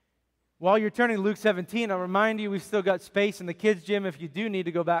While you're turning to Luke 17, I'll remind you we've still got space in the kids' gym. If you do need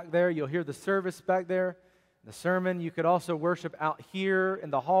to go back there, you'll hear the service back there, the sermon. You could also worship out here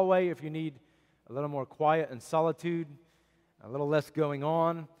in the hallway if you need a little more quiet and solitude, a little less going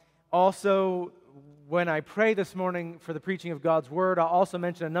on. Also, when I pray this morning for the preaching of God's Word, I'll also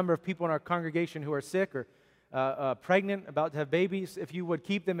mention a number of people in our congregation who are sick or pregnant, about to have babies. If you would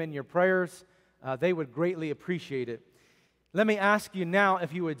keep them in your prayers, they would greatly appreciate it. Let me ask you now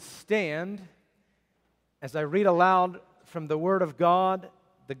if you would stand as I read aloud from the Word of God,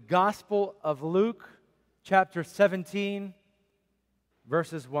 the Gospel of Luke, chapter 17,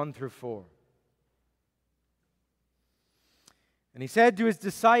 verses 1 through 4. And he said to his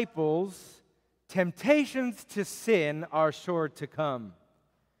disciples, "Temptations to sin are sure to come,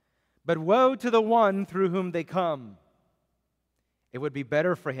 but woe to the one through whom they come. It would be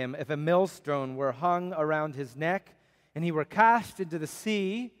better for him if a millstone were hung around his neck and he were cast into the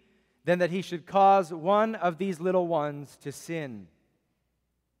sea, than that he should cause one of these little ones to sin.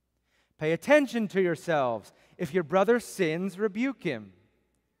 Pay attention to yourselves. If your brother sins, rebuke him.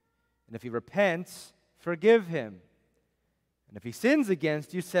 And if he repents, forgive him. And if he sins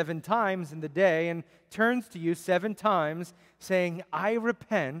against you 7 times in the day and turns to you 7 times, saying, 'I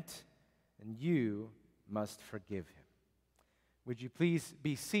repent,' and you must forgive him." Would you please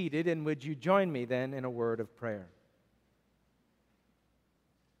be seated, and would you join me then in a word of prayer?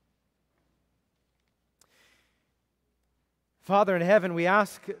 Father in heaven, we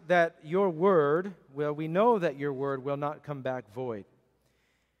ask that your word, we know that your word will not come back void.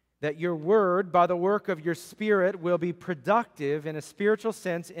 That your word, by the work of your Spirit, will be productive in a spiritual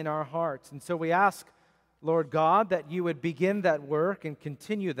sense in our hearts. And so we ask, Lord God, that you would begin that work and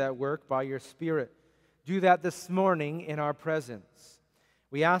continue that work by your Spirit. Do that this morning in our presence.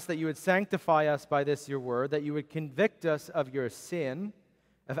 We ask that you would sanctify us by this, your word, that you would convict us of your sin,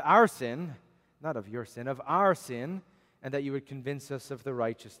 of our sin, not of your sin, of our sin, and that you would convince us of the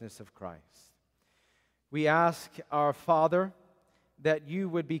righteousness of Christ. We ask, our Father, that you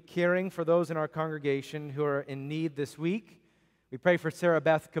would be caring for those in our congregation who are in need this week. We pray for Sarah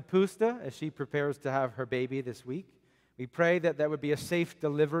Beth Capusta as she prepares to have her baby this week. We pray that that would be a safe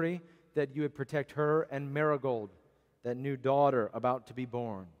delivery, that you would protect her and Marigold, that new daughter about to be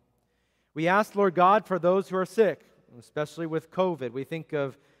born. We ask, Lord God, for those who are sick, especially with COVID. We think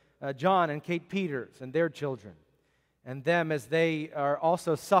of John and Kate Peters and their children, and them as they are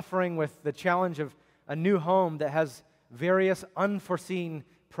also suffering with the challenge of a new home that has various unforeseen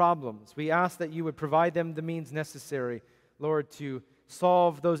problems. We ask that you would provide them the means necessary, Lord, to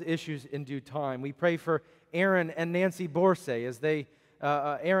solve those issues in due time. We pray for Aaron and Nancy Borsay as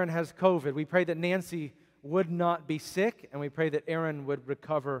Aaron has COVID. We pray that Nancy would not be sick, and we pray that Aaron would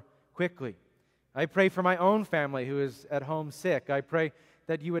recover quickly. I pray for my own family who is at home sick. I pray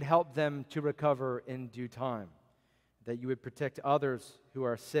that you would help them to recover in due time, that you would protect others who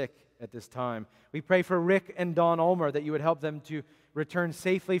are sick at this time. We pray for Rick and Dawn Ulmer, that you would help them to return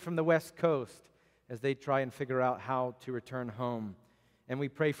safely from the West Coast as they try and figure out how to return home. And we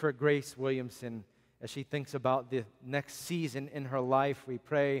pray for Grace Williamson as she thinks about the next season in her life. We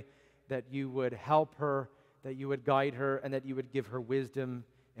pray that you would help her, that you would guide her, and that you would give her wisdom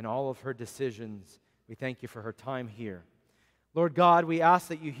in all of her decisions. We thank you for her time here. Lord God, we ask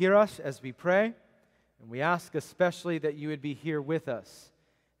that you hear us as we pray, and we ask especially that you would be here with us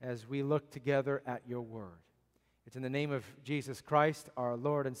as we look together at your word. It's in the name of Jesus Christ, our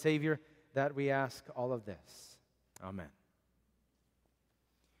Lord and Savior, that we ask all of this. Amen.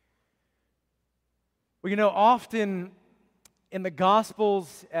 Well, you know, often in the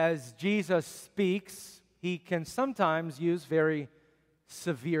Gospels, as Jesus speaks, he can sometimes use very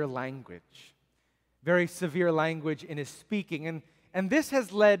severe language. Very severe language in his speaking. And this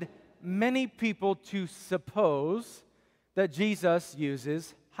has led many people to suppose that Jesus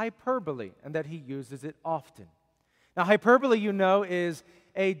uses hyperbole, and that he uses it often. Now, hyperbole, you know, is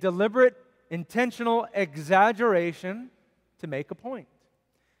a deliberate, intentional exaggeration to make a point.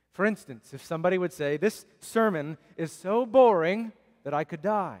 For instance, if somebody would say, "This sermon is so boring that I could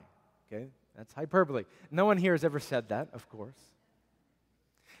die." Okay, that's hyperbole. No one here has ever said that, of course.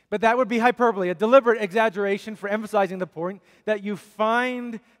 But that would be hyperbole, a deliberate exaggeration for emphasizing the point that you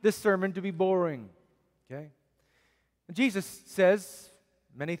find this sermon to be boring. Okay? And Jesus says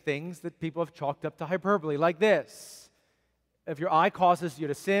many things that people have chalked up to hyperbole, like this: if your eye causes you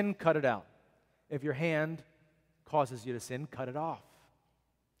to sin, cut it out. If your hand causes you to sin, cut it off.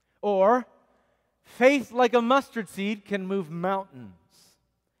 Or, faith like a mustard seed can move mountains.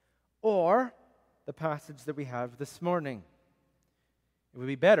 Or, the passage that we have this morning: it would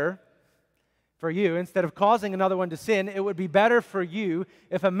be better for you, instead of causing another one to sin, it would be better for you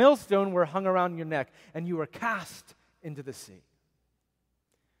if a millstone were hung around your neck and you were cast into the sea.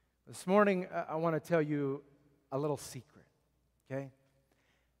 This morning, I want to tell you a little secret, okay?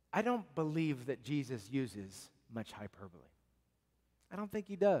 I don't believe that Jesus uses much hyperbole. I don't think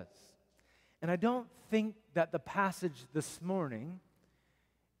he does. And I don't think that the passage this morning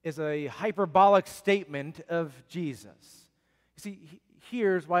is a hyperbolic statement of Jesus. You see,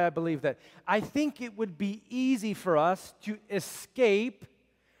 here's why I believe that. I think it would be easy for us to escape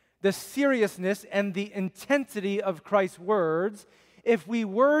the seriousness and the intensity of Christ's words if we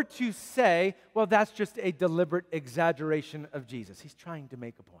were to say, well, that's just a deliberate exaggeration of Jesus. He's trying to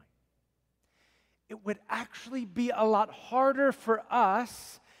make a point. It would actually be a lot harder for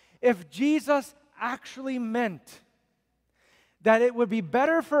us if Jesus actually meant that it would be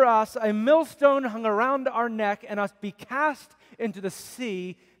better for us a millstone hung around our neck and us be cast into the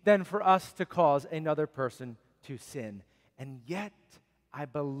sea than for us to cause another person to sin. And yet, I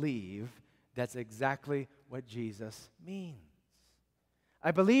believe that's exactly what Jesus means.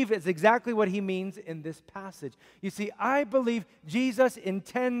 I believe it's exactly what he means in this passage. You see, I believe Jesus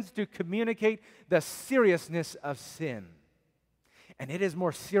intends to communicate the seriousness of sin. And it is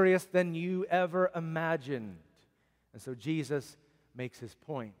more serious than you ever imagined. And so Jesus makes his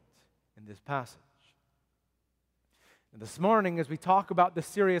point in this passage. And this morning, as we talk about the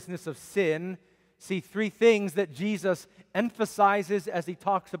seriousness of sin, see three things that Jesus emphasizes as he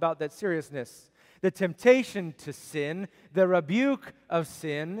talks about that seriousness: the temptation to sin, the rebuke of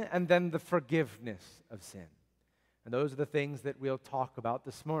sin, and then the forgiveness of sin. And those are the things that we'll talk about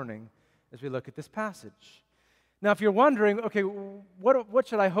this morning as we look at this passage. Now, if you're wondering, okay, what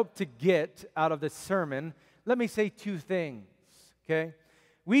should I hope to get out of this sermon? Let me say two things, okay?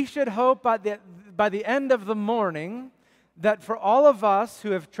 We should hope by the end of the morning that for all of us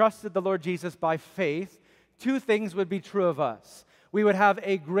who have trusted the Lord Jesus by faith, two things would be true of us. We would have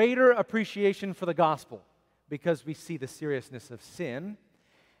a greater appreciation for the gospel because we see the seriousness of sin,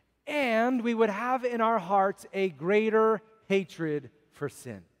 and we would have in our hearts a greater hatred for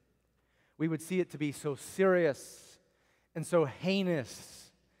sin. We would see it to be so serious and so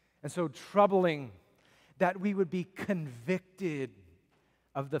heinous and so troubling that we would be convicted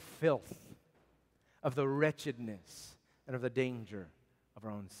of the filth, of the wretchedness, and of the danger of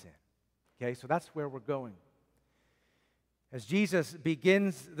our own sin. Okay, so that's where we're going. As Jesus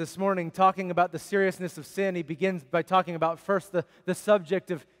begins this morning talking about the seriousness of sin, he begins by talking about first the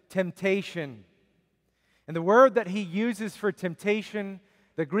subject of temptation. And the word that he uses for temptation,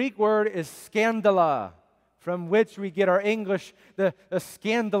 the Greek word is scandala, from which we get our English, the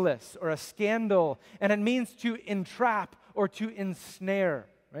scandalous or a scandal. And it means to entrap or to ensnare.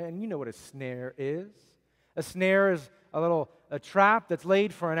 Right? And you know what a snare is. A snare is a trap that's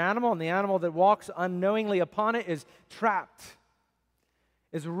laid for an animal, and the animal that walks unknowingly upon it is trapped,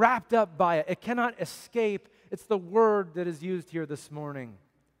 is wrapped up by it. It cannot escape. It's the word that is used here this morning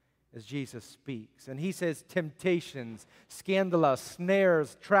as Jesus speaks. And he says temptations, scandala,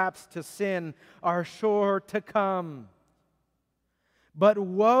 snares, traps to sin are sure to come. But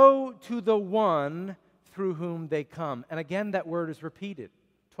woe to the one through whom they come. And again, that word is repeated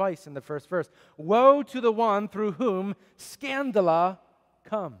twice in the first verse. Woe to the one through whom scandala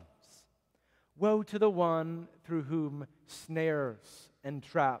comes. Woe to the one through whom snares and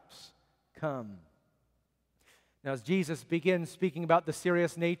traps come. Now, as Jesus begins speaking about the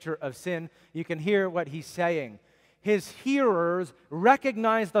serious nature of sin, you can hear what he's saying. His hearers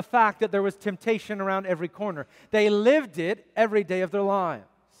recognized the fact that there was temptation around every corner. They lived it every day of their lives.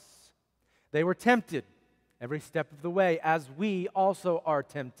 They were tempted every step of the way, as we also are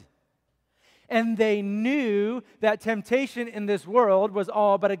tempted. And they knew that temptation in this world was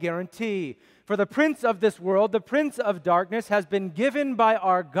all but a guarantee. For the prince of this world, the prince of darkness, has been given by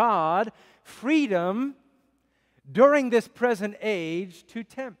our God freedom during this present age to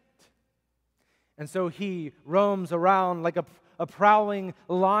tempt. And so he roams around like a prowling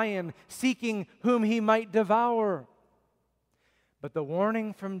lion, seeking whom he might devour. But the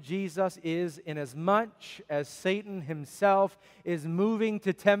warning from Jesus is, inasmuch as Satan himself is moving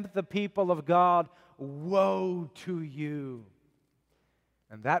to tempt the people of God, woe to you.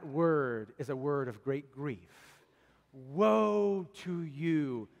 And that word is a word of great grief. Woe to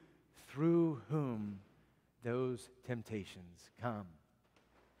you through whom those temptations come.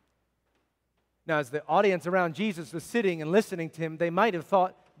 Now, as the audience around Jesus was sitting and listening to him, they might have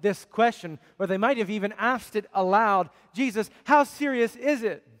thought this question, or they might have even asked it aloud. Jesus, how serious is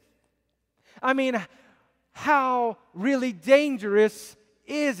it? I mean, how really dangerous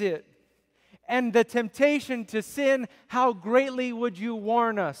is it? And the temptation to sin, how greatly would you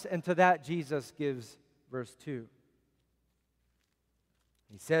warn us? And to that Jesus gives verse 2.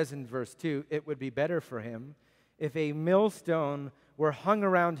 He says in verse 2, it would be better for him if a millstone were hung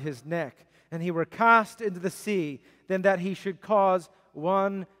around his neck and he were cast into the sea than that he should cause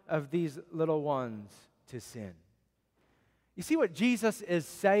one of these little ones to sin. You see what Jesus is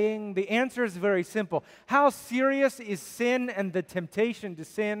saying? The answer is very simple. How serious is sin and the temptation to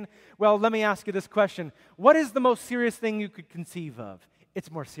sin? Well, let me ask you this question. What is the most serious thing you could conceive of?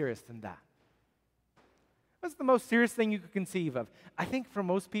 It's more serious than that. What's the most serious thing you could conceive of? I think for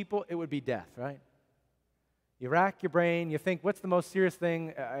most people, it would be death, right? You rack your brain, you think, what's the most serious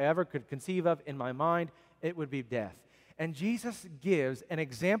thing I ever could conceive of in my mind? It would be death. And Jesus gives an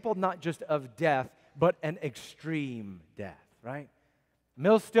example not just of death, but an extreme death, right?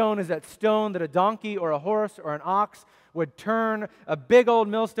 Millstone is that stone that a donkey or a horse or an ox would turn, a big old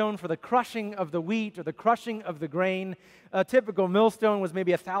millstone for the crushing of the wheat or the crushing of the grain. A typical millstone was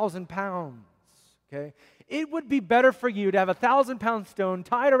maybe 1,000 pounds, okay? It would be better for you to have a 1,000-pound stone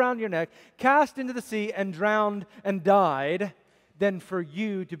tied around your neck, cast into the sea and drowned and died, than for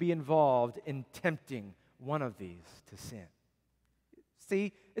you to be involved in tempting one of these to sin.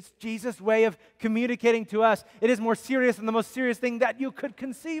 See, it's Jesus' way of communicating to us. It is more serious than the most serious thing that you could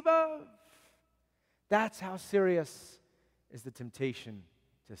conceive of. That's how serious is the temptation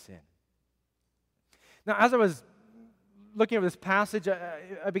to sin. Now, as I was looking at this passage,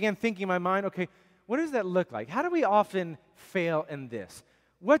 I began thinking in my mind, okay, what does that look like? How do we often fail in this?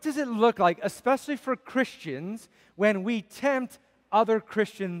 What does it look like, especially for Christians, when we tempt other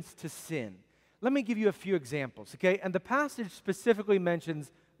Christians to sin? Let me give you a few examples, okay? And the passage specifically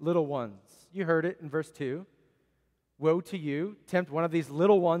mentions little ones. You heard it in verse 2. Woe to you, tempt one of these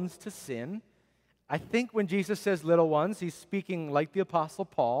little ones to sin. I think when Jesus says little ones, he's speaking like the Apostle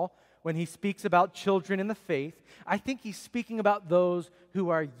Paul. When he speaks about children in the faith, I think he's speaking about those who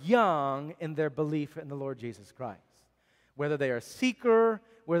are young in their belief in the Lord Jesus Christ. Whether they are a seeker,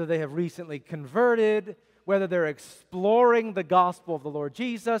 whether they have recently converted, whether they're exploring the gospel of the Lord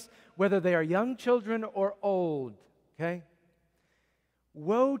Jesus, whether they are young children or old, okay?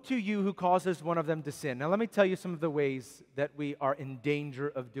 Woe to you who causes one of them to sin. Now let me tell you some of the ways that we are in danger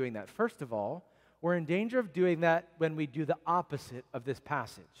of doing that. First of all, we're in danger of doing that when we do the opposite of this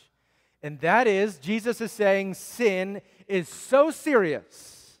passage. And that is, Jesus is saying sin is so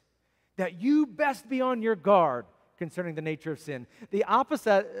serious that you best be on your guard concerning the nature of sin. The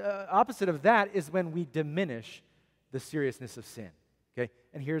opposite of that is when we diminish the seriousness of sin. Okay?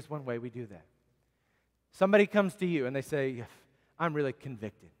 And here's one way we do that. Somebody comes to you and they say, I'm really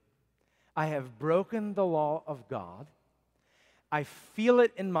convicted. I have broken the law of God. I feel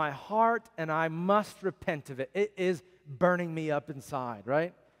it in my heart and I must repent of it. It is burning me up inside,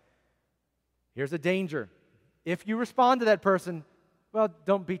 right? Here's a danger. If you respond to that person, well,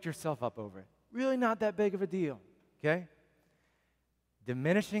 don't beat yourself up over it. Really not that big of a deal, okay?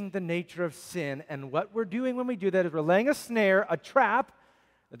 Diminishing the nature of sin, and what we're doing when we do that is we're laying a snare, a trap,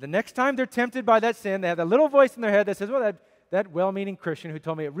 that the next time they're tempted by that sin, they have that little voice in their head that says, well, that well-meaning Christian who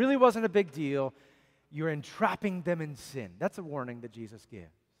told me it really wasn't a big deal, you're entrapping them in sin. That's a warning that Jesus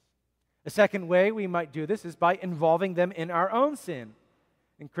gives. A second way we might do this is by involving them in our own sin.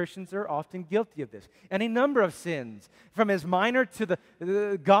 And Christians are often guilty of this. Any number of sins, from as minor to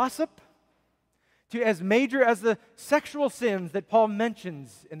the gossip, to as major as the sexual sins that Paul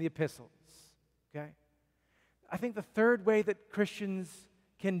mentions in the epistles. Okay? I think the third way that Christians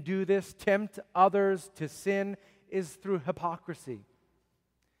can do this, tempt others to sin, is through hypocrisy.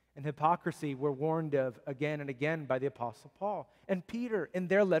 And hypocrisy we're warned of again and again by the Apostle Paul and Peter in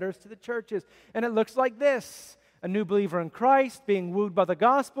their letters to the churches. And it looks like this. A new believer in Christ, being wooed by the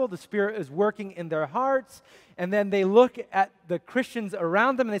gospel, the Spirit is working in their hearts, and then they look at the Christians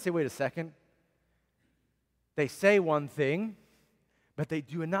around them and they say, wait a second. They say one thing, but they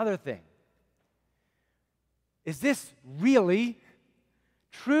do another thing. Is this really,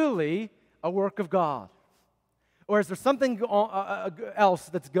 truly a work of God? Or is there something else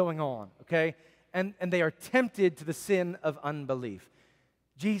that's going on, okay? And they are tempted to the sin of unbelief.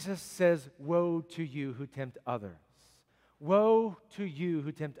 Jesus says, woe to you who tempt others. Woe to you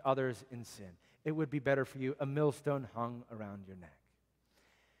who tempt others in sin. It would be better for you a millstone hung around your neck.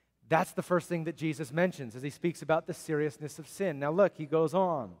 That's the first thing that Jesus mentions as he speaks about the seriousness of sin. Now look, he goes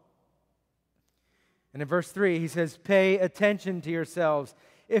on. And in verse 3, he says, pay attention to yourselves.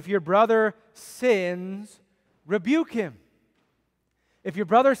 If your brother sins, rebuke him. If your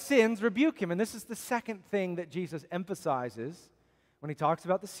brother sins, rebuke him. And this is the second thing that Jesus emphasizes when he talks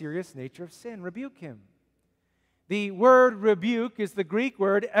about the serious nature of sin. Rebuke him. The word rebuke is the Greek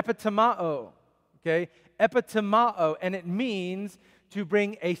word epitomao, okay? Epitomao, and it means to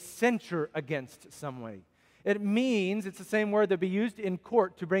bring a censure against somebody. It means, it's the same word that would be used in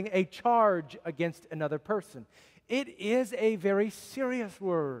court to bring a charge against another person. It is a very serious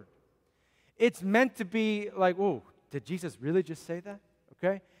word. It's meant to be like, oh, did Jesus really just say that?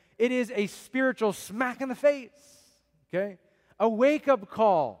 Okay? It is a spiritual smack in the face, okay? A wake-up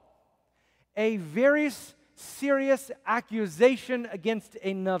call, a very serious accusation against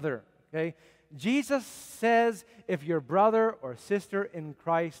another, okay? Jesus says, if your brother or sister in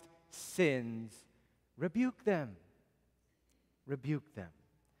Christ sins, rebuke them. Rebuke them.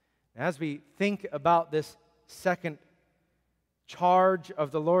 As we think about this second charge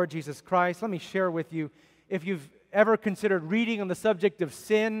of the Lord Jesus Christ, let me share with you, if you've ever considered reading on the subject of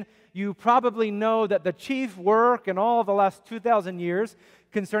sin, you probably know that the chief work in all of the last 2,000 years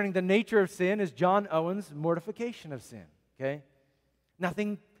concerning the nature of sin is John Owen's mortification of sin, okay?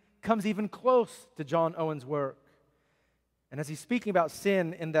 Nothing comes even close to John Owen's work. And as he's speaking about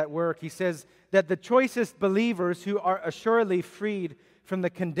sin in that work, he says that the choicest believers who are assuredly freed from the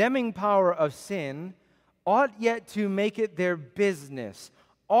condemning power of sin ought yet to make it their business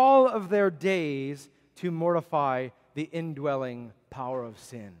all of their days to mortify the indwelling power of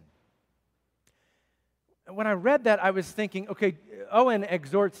sin. When I read that, I was thinking, okay, Owen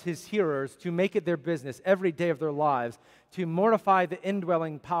exhorts his hearers to make it their business every day of their lives to mortify the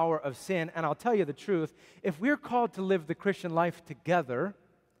indwelling power of sin. And I'll tell you the truth, if we're called to live the Christian life together,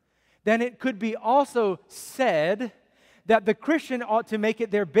 then it could be also said that the Christian ought to make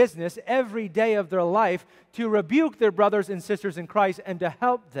it their business every day of their life to rebuke their brothers and sisters in Christ and to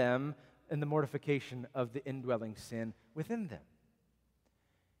help them in the mortification of the indwelling sin within them.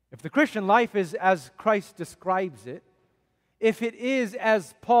 If the Christian life is as Christ describes it, if it is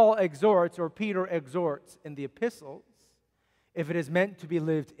as Paul exhorts or Peter exhorts in the epistles, if it is meant to be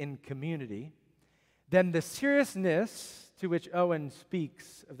lived in community, then the seriousness to which Owen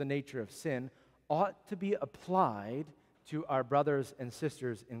speaks of the nature of sin ought to be applied to our brothers and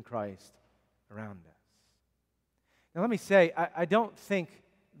sisters in Christ around us. Now let me say, I don't think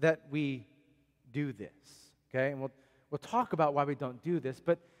that we do this, okay? And we'll talk about why we don't do this,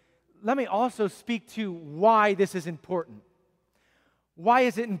 but let me also speak to why this is important. Why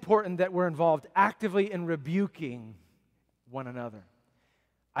is it important that we're involved actively in rebuking one another?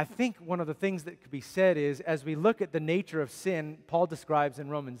 I think one of the things that could be said is, as we look at the nature of sin, Paul describes in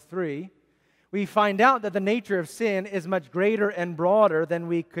Romans 3, we find out that the nature of sin is much greater and broader than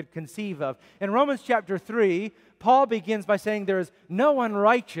we could conceive of. In Romans chapter 3, Paul begins by saying there is no one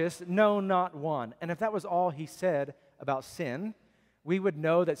righteous, no, not one. And if that was all he said about sin, we would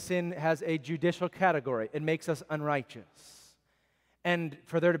know that sin has a judicial category. It makes us unrighteous. And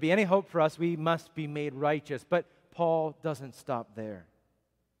for there to be any hope for us, we must be made righteous. But Paul doesn't stop there.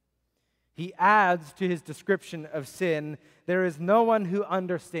 He adds to his description of sin, there is no one who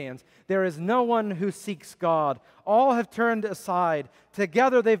understands. There is no one who seeks God. All have turned aside.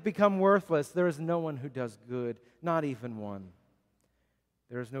 Together they've become worthless. There is no one who does good, not even one.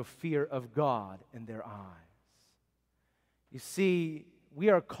 There is no fear of God in their eyes. You see, we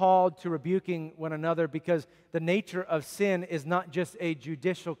are called to rebuking one another because the nature of sin is not just a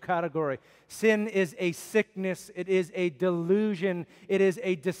judicial category. Sin is a sickness. It is a delusion. It is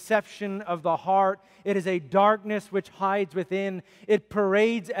a deception of the heart. It is a darkness which hides within. It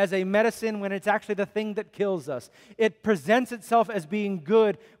parades as a medicine when it's actually the thing that kills us. It presents itself as being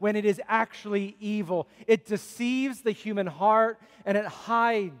good when it is actually evil. It deceives the human heart and it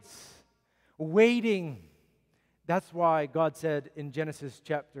hides, waiting. That's why God said in Genesis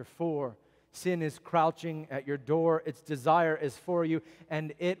chapter 4, sin is crouching at your door, its desire is for you,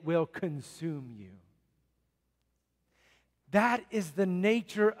 and it will consume you. That is the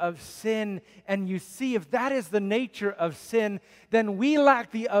nature of sin. And you see, if that is the nature of sin, then we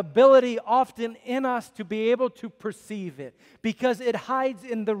lack the ability often in us to be able to perceive it because it hides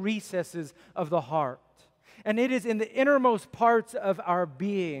in the recesses of the heart. And it is in the innermost parts of our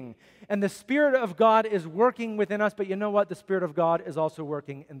being. And the Spirit of God is working within us, but you know what? The Spirit of God is also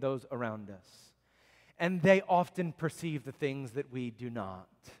working in those around us. And they often perceive the things that we do not.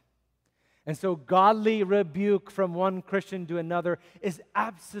 And so godly rebuke from one Christian to another is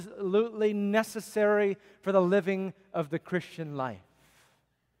absolutely necessary for the living of the Christian life.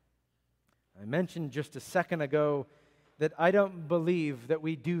 I mentioned just a second ago that I don't believe that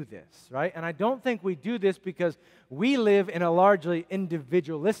we do this, right? And I don't think we do this because we live in a largely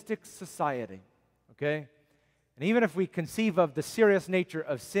individualistic society, okay? And even if we conceive of the serious nature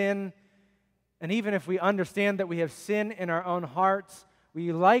of sin, and even if we understand that we have sin in our own hearts,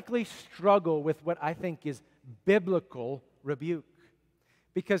 we likely struggle with what I think is biblical rebuke.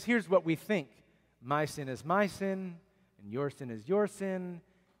 Because here's what we think. My sin is my sin, and your sin is your sin,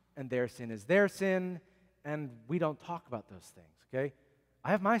 and their sin is their sin, and we don't talk about those things, okay?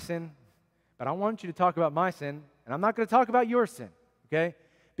 I have my sin, but I want you to talk about my sin, and I'm not going to talk about your sin, okay?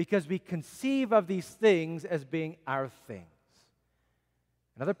 Because we conceive of these things as being our things.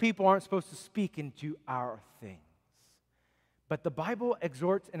 And other people aren't supposed to speak into our things. But the Bible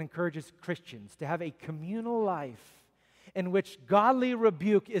exhorts and encourages Christians to have a communal life in which godly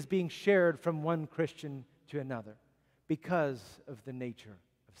rebuke is being shared from one Christian to another because of the nature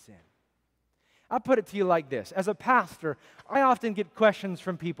of sin. I'll put it to you like this. As a pastor, I often get questions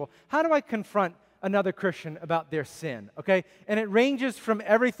from people. How do I confront another Christian about their sin? Okay? And it ranges from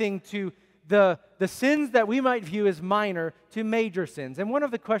everything to the sins that we might view as minor to major sins. And one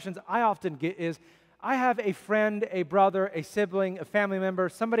of the questions I often get is, I have a friend, a brother, a sibling, a family member,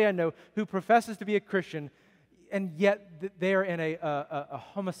 somebody I know who professes to be a Christian, and yet they're in a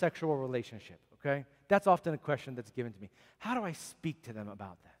homosexual relationship, okay? That's often a question that's given to me. How do I speak to them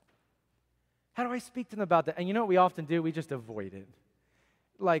about that? How do I speak to them about that? And you know what we often do? We just avoid it.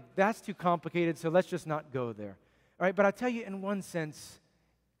 Like, that's too complicated, so let's just not go there. All right, but I tell you, in one sense,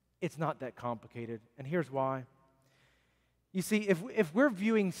 it's not that complicated, and here's why. You see, if we're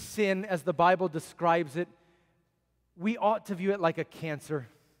viewing sin as the Bible describes it, we ought to view it like a cancer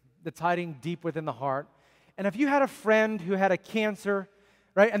that's hiding deep within the heart. And if you had a friend who had a cancer,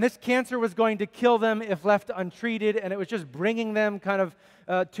 right, and this cancer was going to kill them if left untreated, and it was just bringing them kind of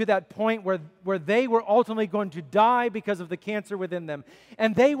to that point where they were ultimately going to die because of the cancer within them,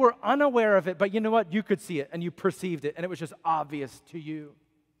 and they were unaware of it, but you know what? You could see it, and you perceived it, and it was just obvious to you.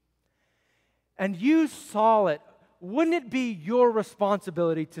 And you saw it. Wouldn't it be your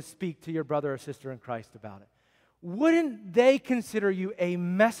responsibility to speak to your brother or sister in Christ about it? Wouldn't they consider you a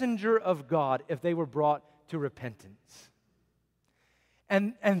messenger of God if they were brought to repentance?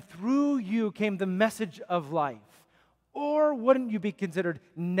 And through you came the message of life. Or wouldn't you be considered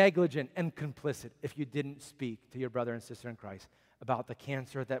negligent and complicit if you didn't speak to your brother and sister in Christ about the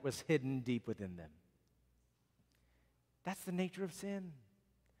cancer that was hidden deep within them? That's the nature of sin.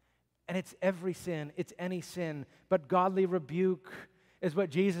 And it's every sin, it's any sin. But godly rebuke is what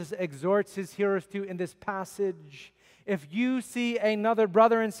Jesus exhorts his hearers to in this passage. If you see another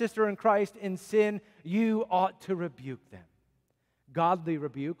brother and sister in Christ in sin, you ought to rebuke them. Godly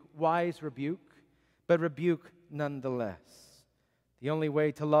rebuke, wise rebuke, but rebuke nonetheless. The only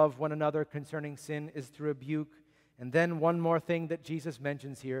way to love one another concerning sin is to rebuke. And then one more thing that Jesus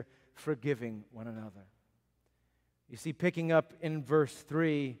mentions here, forgiving one another. You see, picking up in verse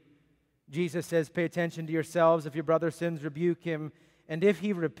 3, Jesus says, pay attention to yourselves. If your brother sins, rebuke him. And if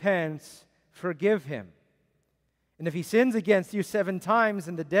he repents, forgive him. And if he sins against you 7 times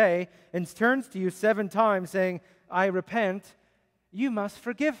in the day and turns to you 7 times saying, I repent, you must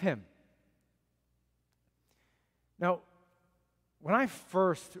forgive him. Now, when I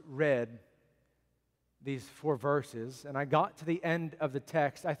first read these 4 verses and I got to the end of the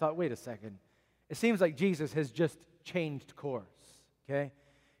text, I thought, wait a second. It seems like Jesus has just changed course, okay?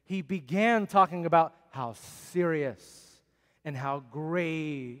 He began talking about how serious and how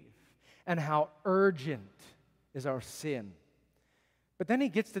grave and how urgent is our sin. But then he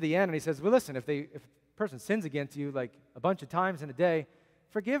gets to the end and he says, well, listen, if a person sins against you like a bunch of times in a day,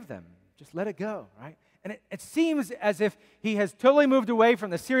 forgive them. Just let it go, right? And it seems as if he has totally moved away from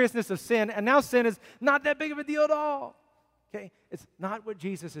the seriousness of sin, and now sin is not that big of a deal at all. Okay? It's not what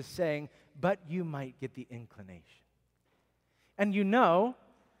Jesus is saying, but you might get the inclination. And you know,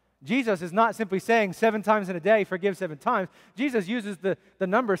 Jesus is not simply saying 7 times in a day, forgive 7 times. Jesus uses the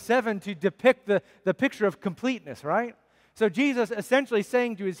number 7 to depict the picture of completeness, right? So Jesus essentially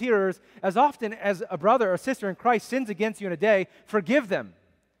saying to his hearers, as often as a brother or sister in Christ sins against you in a day, forgive them.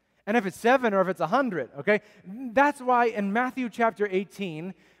 And if it's 7 or if it's 100, okay? That's why in Matthew chapter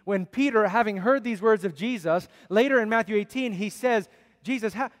 18, when Peter, having heard these words of Jesus, later in Matthew 18, he says,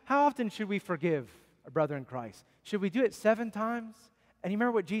 Jesus, how often should we forgive a brother in Christ? Should we do it 7 times? And you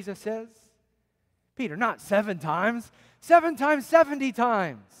remember what Jesus says? Peter, not 7 times. 7 times, 70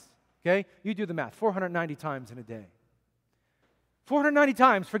 times. Okay? You do the math. 490 times in a day. 490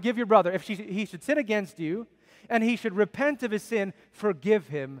 times forgive your brother. If he should sin against you and he should repent of his sin, forgive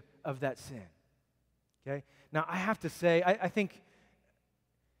him of that sin. Okay? Now, I have to say, I think,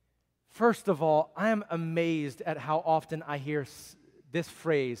 first of all, I am amazed at how often I hear this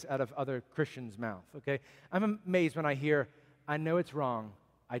phrase out of other Christians' mouth. Okay? I'm amazed when I hear, I know it's wrong,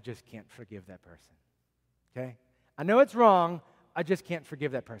 I just can't forgive that person. Okay? I know it's wrong, I just can't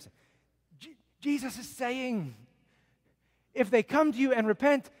forgive that person. Jesus is saying, if they come to you and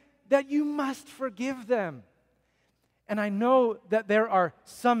repent, that you must forgive them. And I know that there are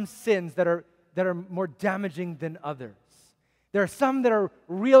some sins that are more damaging than others. There are some that are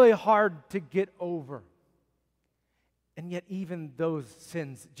really hard to get over. And yet even those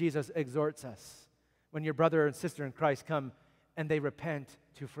sins, Jesus exhorts us, when your brother and sister in Christ come and they repent,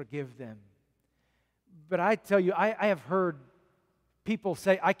 to forgive them. But I tell you, I have heard people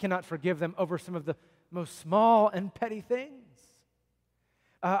say, I cannot forgive them over some of the most small and petty things.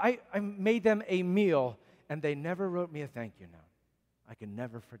 I made them a meal, and they never wrote me a thank you note. I can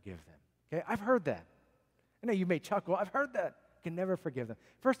never forgive them. Okay, I've heard that. I know you may chuckle. I've heard that. I can never forgive them.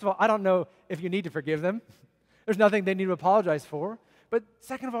 First of all, I don't know if you need to forgive them. There's nothing they need to apologize for. But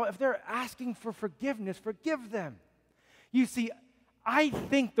second of all, if they're asking for forgiveness, forgive them. You see, I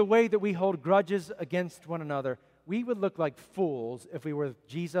think the way that we hold grudges against one another, we would look like fools if we were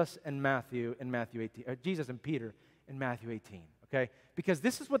Jesus and Matthew in Matthew 18, or Jesus and Peter in Matthew 18, okay? Because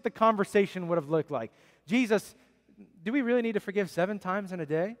this is what the conversation would have looked like. Jesus, do we really need to forgive 7 times in a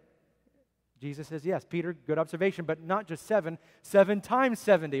day? Jesus says, yes. Peter, good observation, but not just 7 times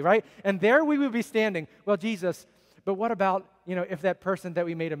 70, right? And there we would be standing. Well, Jesus, but what about, if that person that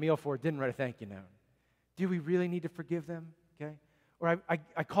we made a meal for didn't write a thank you note? Do we really need to forgive them, okay? Or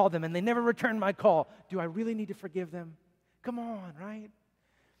I called them and they never returned my call. Do I really need to forgive them? Come on, right?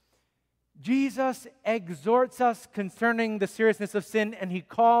 Jesus exhorts us concerning the seriousness of sin, and he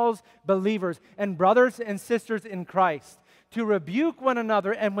calls believers and brothers and sisters in Christ to rebuke one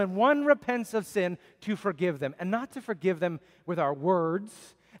another, and when one repents of sin, to forgive them. And not to forgive them with our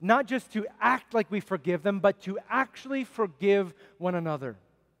words, not just to act like we forgive them, but to actually forgive one another.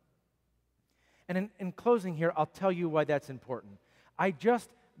 And in closing here, I'll tell you why that's important. I just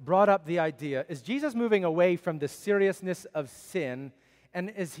brought up the idea, is Jesus moving away from the seriousness of sin, and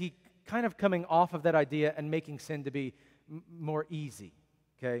is he kind of coming off of that idea and making sin to be more easy,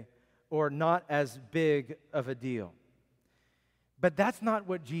 okay, or not as big of a deal? But that's not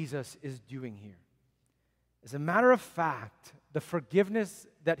what Jesus is doing here. As a matter of fact, the forgiveness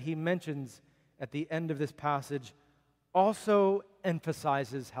that he mentions at the end of this passage also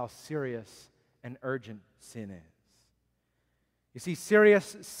emphasizes how serious and urgent sin is. You see,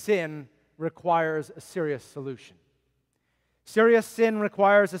 serious sin requires a serious solution. Serious sin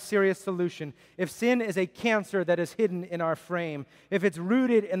requires a serious solution. If sin is a cancer that is hidden in our frame, if it's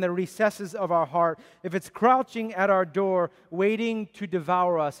rooted in the recesses of our heart, if it's crouching at our door waiting to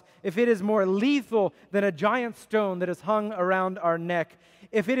devour us, if it is more lethal than a giant stone that is hung around our neck,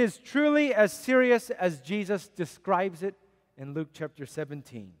 if it is truly as serious as Jesus describes it in Luke chapter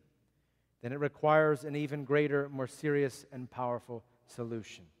 17, then it requires an even greater, more serious and powerful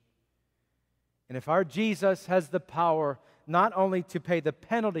solution. And if our Jesus has the power not only to pay the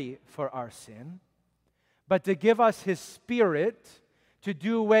penalty for our sin, but to give us his Spirit to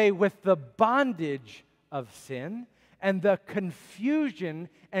do away with the bondage of sin and the confusion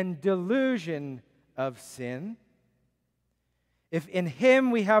and delusion of sin, if in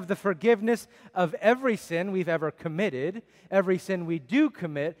him we have the forgiveness of every sin we've ever committed, every sin we do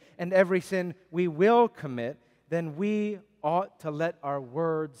commit, and every sin we will commit, then we ought to let our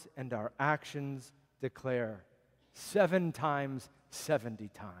words and our actions declare 7 times, 70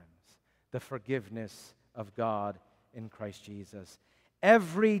 times the forgiveness of God in Christ Jesus.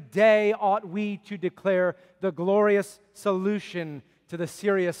 Every day ought we to declare the glorious solution to the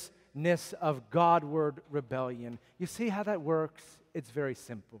seriousness of Godward rebellion. You see how that works? It's very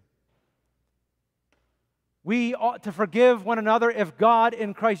simple. We ought to forgive one another if God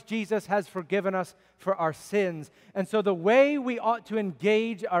in Christ Jesus has forgiven us for our sins. And so the way we ought to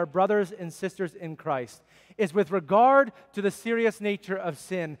engage our brothers and sisters in Christ is with regard to the serious nature of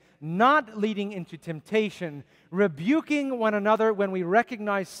sin, not leading into temptation, rebuking one another when we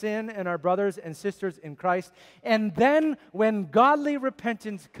recognize sin in our brothers and sisters in Christ, and then when godly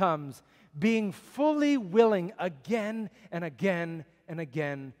repentance comes, being fully willing again and again and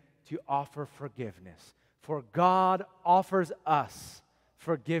again to offer forgiveness. For God offers us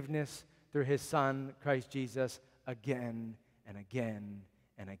forgiveness through his Son, Christ Jesus, again and again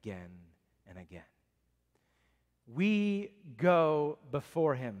and again and again. We go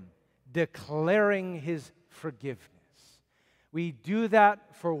before him declaring his forgiveness. We do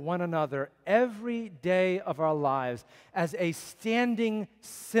that for one another every day of our lives as a standing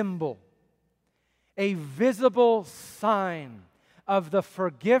symbol, a visible sign of the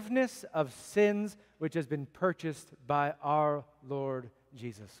forgiveness of sins which has been purchased by our Lord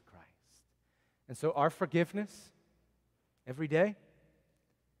Jesus Christ. And so our forgiveness every day,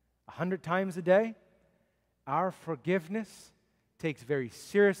 100 times a day, our forgiveness takes very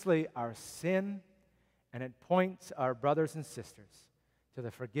seriously our sin, and it points our brothers and sisters to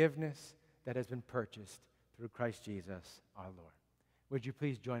the forgiveness that has been purchased through Christ Jesus our Lord. Would you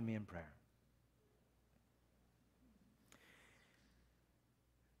please join me in prayer?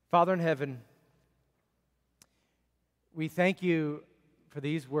 Father in heaven, we thank you for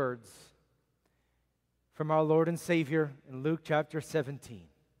these words from our Lord and Savior in Luke chapter 17.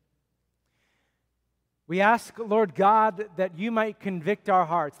 We ask, Lord God, that you might convict our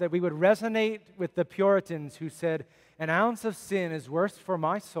hearts, that we would resonate with the Puritans who said, an ounce of sin is worse for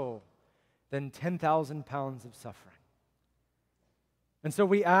my soul than 10,000 pounds of suffering. And so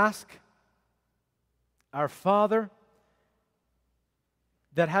we ask, our Father,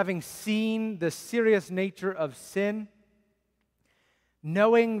 that having seen the serious nature of sin,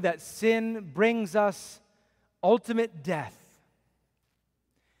 knowing that sin brings us ultimate death,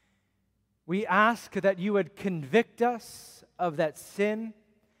 we ask that you would convict us of that sin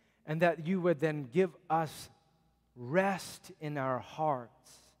and that you would then give us rest in our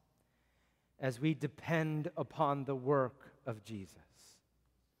hearts as we depend upon the work of Jesus.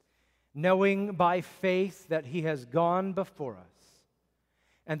 Knowing by faith that he has gone before us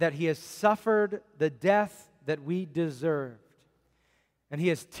and that he has suffered the death that we deserved, and he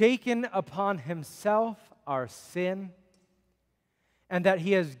has taken upon himself our sin, and that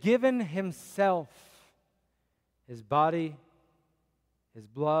he has given himself, his body, his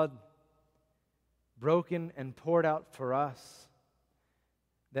blood, broken and poured out for us,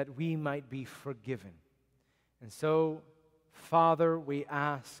 that we might be forgiven. And so, Father, we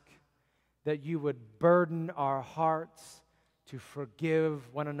ask that you would burden our hearts to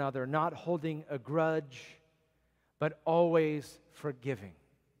forgive one another, not holding a grudge, but always forgiving.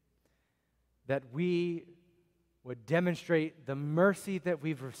 That we would demonstrate the mercy that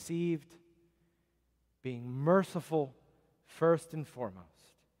we've received, being merciful first and foremost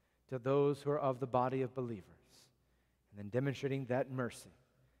to those who are of the body of believers, and then demonstrating that mercy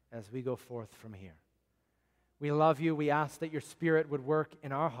as we go forth from here. We love you. We ask that your Spirit would work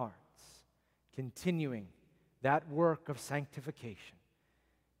in our hearts, continuing that work of sanctification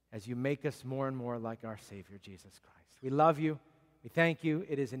as you make us more and more like our Savior, Jesus Christ. We love you. We thank you.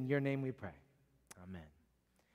 It is in your name we pray.